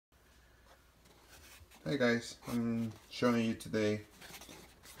Hi guys, I'm showing you today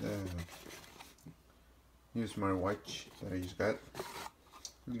the new smartwatch that I just got.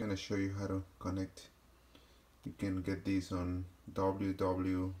 I'm gonna show you how to connect. You can get these on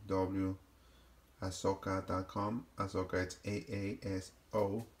www.asoka.com. Asoka, it's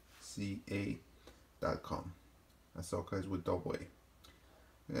AASOCA.com. Asoka is with double A.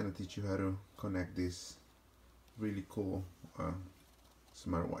 I'm gonna teach you how to connect this really cool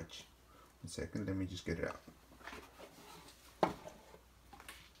smartwatch. 1 second, let me just get it out.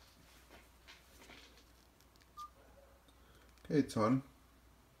 Okay, it's on. You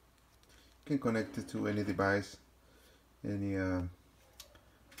can connect it to any device, any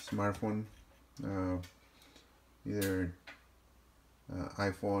smartphone, either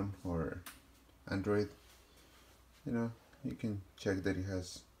iPhone or Android. You can check that it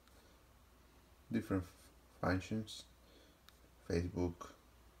has different functions: Facebook,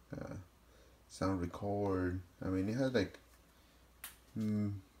 sound record. I mean, it has like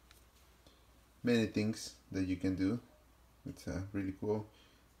many things that you can do. It's really cool.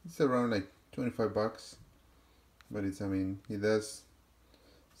 It's around like 25 bucks, but it's, I mean, it does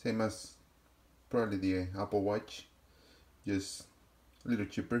same as probably the Apple Watch, just a little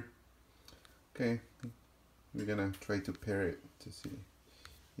cheaper. Okay, we're gonna try to pair it to see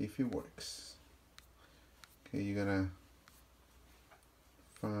if it works. Okay, you're gonna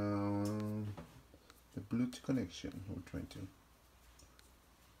find the Bluetooth connection. We're trying to.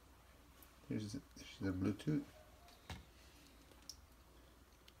 Here's the Bluetooth.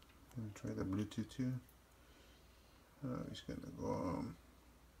 I'm gonna try the Bluetooth too. It's gonna go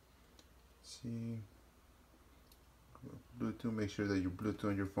see Bluetooth. Make sure that your Bluetooth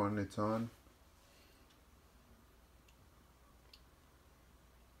on your phone it's on.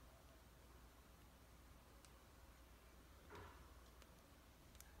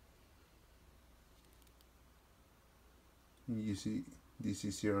 You see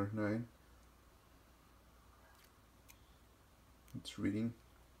DC09. It's reading.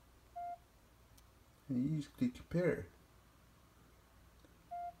 And you just click pair.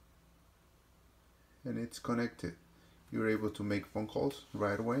 And it's connected. You're able to make phone calls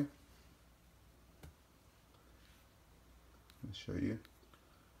right away. I'll show you.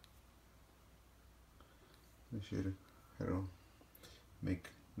 I'll show you how to make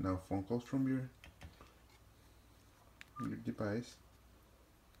now phone calls from your device.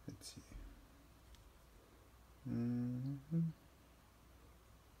 Let's see.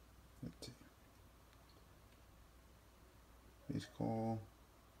 Let's see. Please call.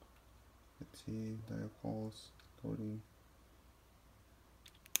 Let's see. Dial calls. Loading.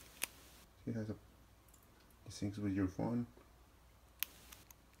 It has a. It syncs with your phone.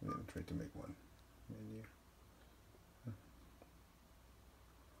 I'm gonna try to make one. Menu.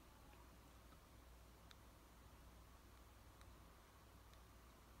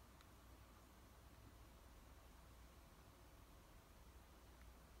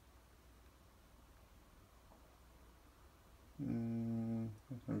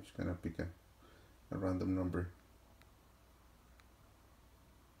 I'm just gonna pick a random number.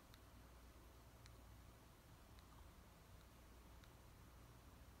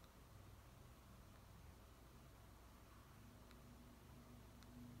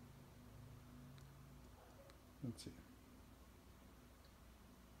 Let's see.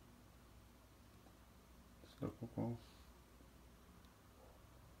 It's local call.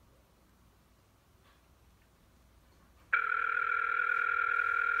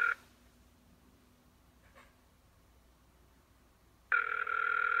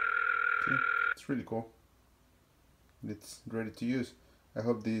 Okay, it's really cool. It's ready to use. I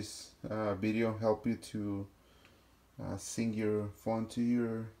hope this video helped you to sync your phone to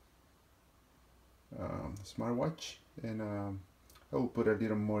your smartwatch, and I will put a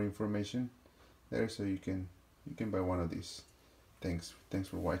little more information there so you can buy one of these. Thanks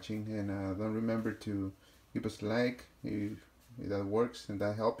for watching, and don't remember to give us a like if that works and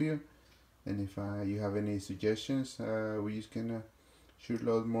that help you. And if you have any suggestions, we just can shoot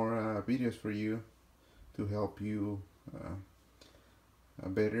load more videos for you to help you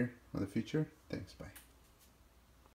better on the future. Thanks, bye.